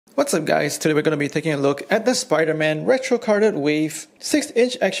What's up guys, today we're going to be taking a look at the Spider-Man Retro Carded Wave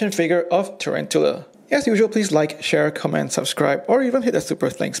 6-inch action figure of Tarantula. As usual, please like, share, comment, subscribe, or even hit the super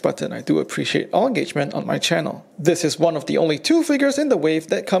thanks button. I do appreciate all engagement on my channel. This is one of the only two figures in the wave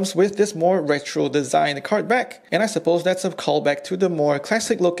that comes with this more retro design card back, and I suppose that's a callback to the more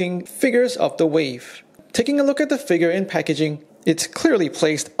classic looking figures of the wave. Taking a look at the figure in packaging, it's clearly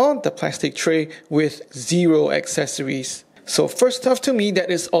placed on the plastic tray with zero accessories. So first off, to me, that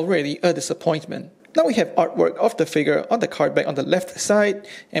is already a disappointment. Now we have artwork of the figure on the card back on the left side,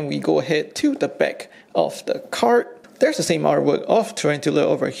 and we go ahead to the back of the card. There's the same artwork of Tarantula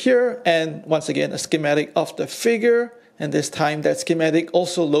over here, and once again a schematic of the figure. And this time that schematic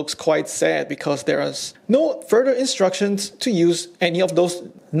also looks quite sad because there is no further instructions to use any of those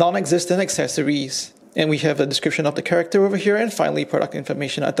non-existent accessories. And we have the description of the character over here, and finally product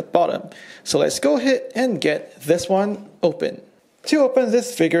information at the bottom. So let's go ahead and get this one open. To open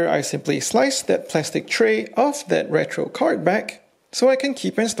this figure, I simply slice that plastic tray off that retro card back so I can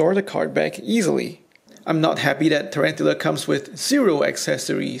keep and store the card back easily. I'm not happy that Tarantula comes with zero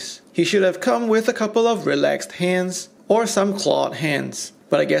accessories. He should have come with a couple of relaxed hands or some clawed hands.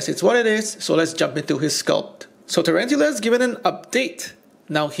 But I guess it's what it is, so let's jump into his sculpt. So Tarantula is given an update.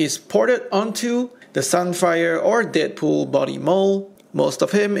 Now he's ported onto the Sunfire or Deadpool body mold. Most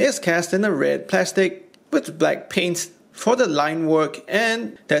of him is cast in a red plastic with black paint for the line work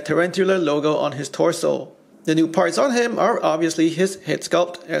and that Tarantula logo on his torso. The new parts on him are obviously his head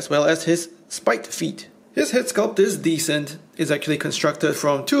sculpt as well as his spiked feet. His head sculpt is decent. It's actually constructed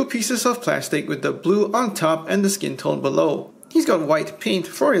from two pieces of plastic with the blue on top and the skin tone below. He's got white paint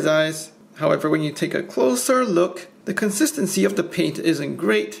for his eyes. However, when you take a closer look, the consistency of the paint isn't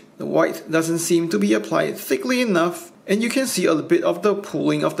great. The white doesn't seem to be applied thickly enough, and you can see a bit of the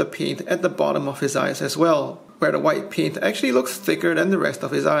pooling of the paint at the bottom of his eyes as well, where the white paint actually looks thicker than the rest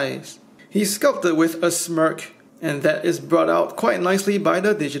of his eyes. He's sculpted with a smirk, and that is brought out quite nicely by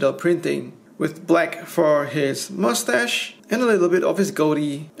the digital printing, with black for his mustache and a little bit of his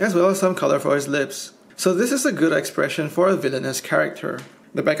goatee, as well as some color for his lips. So this is a good expression for a villainous character.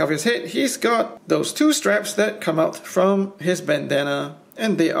 The back of his head, he's got those two straps that come out from his bandana,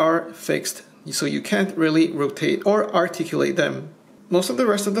 and they are fixed, so you can't really rotate or articulate them. Most of the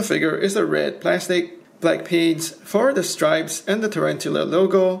rest of the figure is a red plastic, black paints for the stripes and the Tarantula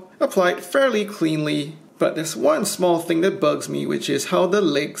logo, applied fairly cleanly. But there's one small thing that bugs me, which is how the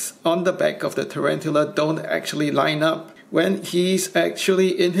legs on the back of the Tarantula don't actually line up when he's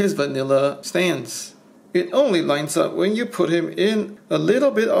actually in his vanilla stance. It only lines up when you put him in a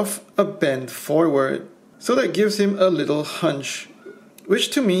little bit of a bend forward, so that gives him a little hunch,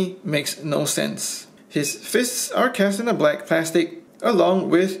 which to me makes no sense. His fists are cast in a black plastic along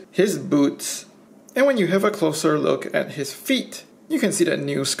with his boots. And when you have a closer look at his feet, you can see that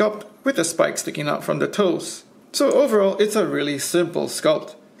new sculpt with the spikes sticking out from the toes. So overall, it's a really simple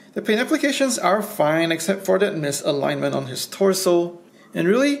sculpt. The paint applications are fine except for that misalignment on his torso, and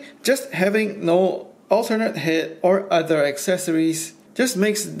really just having no alternate head or other accessories just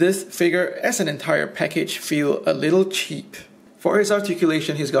makes this figure as an entire package feel a little cheap. For his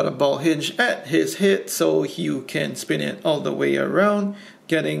articulation, he's got a ball hinge at his head so you can spin it all the way around,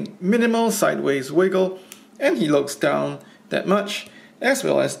 getting minimal sideways wiggle, and he looks down that much as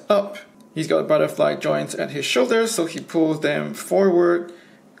well as up. He's got butterfly joints at his shoulders, so he pulls them forward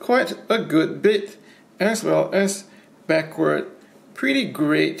quite a good bit as well as backward. Pretty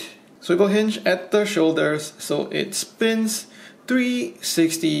great. Swivel hinge at the shoulders so it spins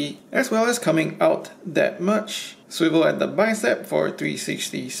 360 as well as coming out that much. Swivel at the bicep for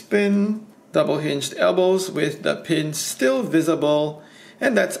 360 spin. Double hinged elbows with the pins still visible,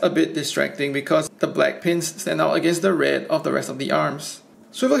 and that's a bit distracting because the black pins stand out against the red of the rest of the arms.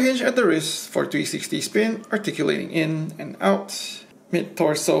 Swivel hinge at the wrist for 360 spin, articulating in and out. Mid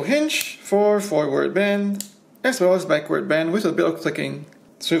torso hinge for forward bend as well as backward bend with a bit of clicking.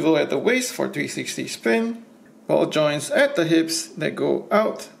 Swivel at the waist for 360 spin, ball joints at the hips that go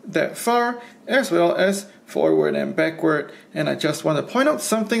out that far, as well as forward and backward. And I just want to point out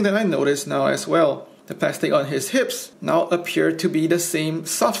something that I noticed now as well. The plastic on his hips now appear to be the same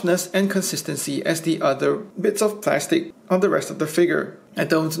softness and consistency as the other bits of plastic on the rest of the figure. I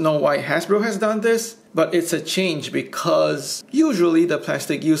don't know why Hasbro has done this, but it's a change because usually the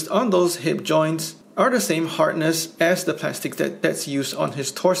plastic used on those hip joints are the same hardness as the plastic that's used on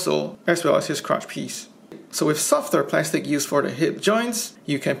his torso as well as his crotch piece. So with softer plastic used for the hip joints,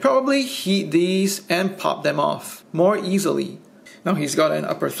 you can probably heat these and pop them off more easily. Now he's got an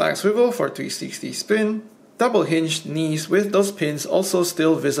upper thigh swivel for 360 spin, double hinged knees with those pins also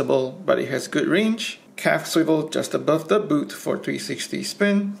still visible, but it has good range, calf swivel just above the boot for 360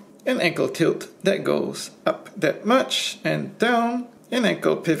 spin, an ankle tilt that goes up that much and down, an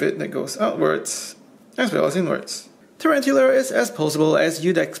ankle pivot that goes outwards as well as inwards. Tarantula is as posable as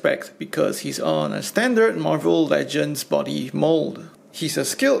you'd expect because he's on a standard Marvel Legends body mold. He's a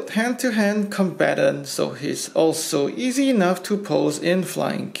skilled hand-to-hand combatant, so he's also easy enough to pose in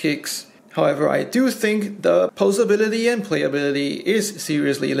flying kicks. However, I do think the posability and playability is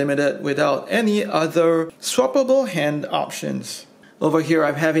seriously limited without any other swappable hand options. Over here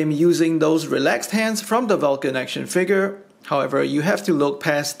I have him using those relaxed hands from the Vulcan action figure. However, you have to look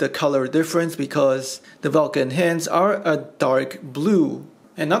past the color difference because the Vulcan hands are a dark blue.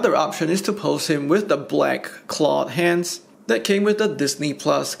 Another option is to pose him with the black clawed hands that came with the Disney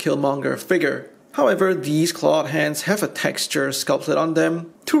Plus Killmonger figure. However, these clawed hands have a texture sculpted on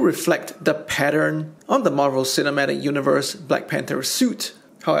them to reflect the pattern on the Marvel Cinematic Universe Black Panther suit.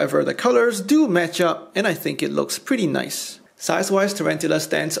 However, the colors do match up and I think it looks pretty nice. Size-wise, Tarantula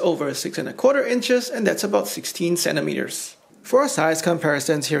stands over 6¼ inches and that's about 16 centimeters. For size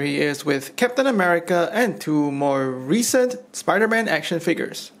comparisons, here he is with Captain America and two more recent Spider-Man action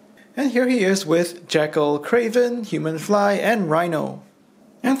figures. And here he is with Jackal, Kraven, Human Fly, and Rhino.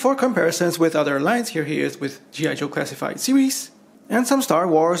 And for comparisons with other lines, here he is with G.I. Joe Classified Series and some Star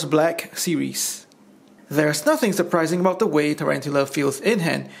Wars Black Series. There's nothing surprising about the way Tarantula feels in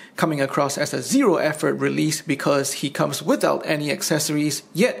hand, coming across as a zero-effort release because he comes without any accessories,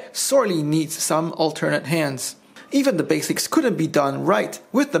 yet sorely needs some alternate hands. Even the basics couldn't be done right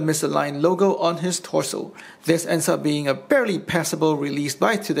with the misaligned logo on his torso. This ends up being a barely passable release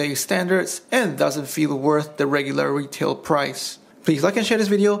by today's standards and doesn't feel worth the regular retail price. Please like and share this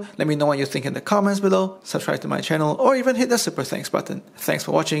video, let me know what you think in the comments below, subscribe to my channel, or even hit the super thanks button. Thanks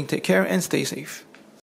for watching, take care and stay safe.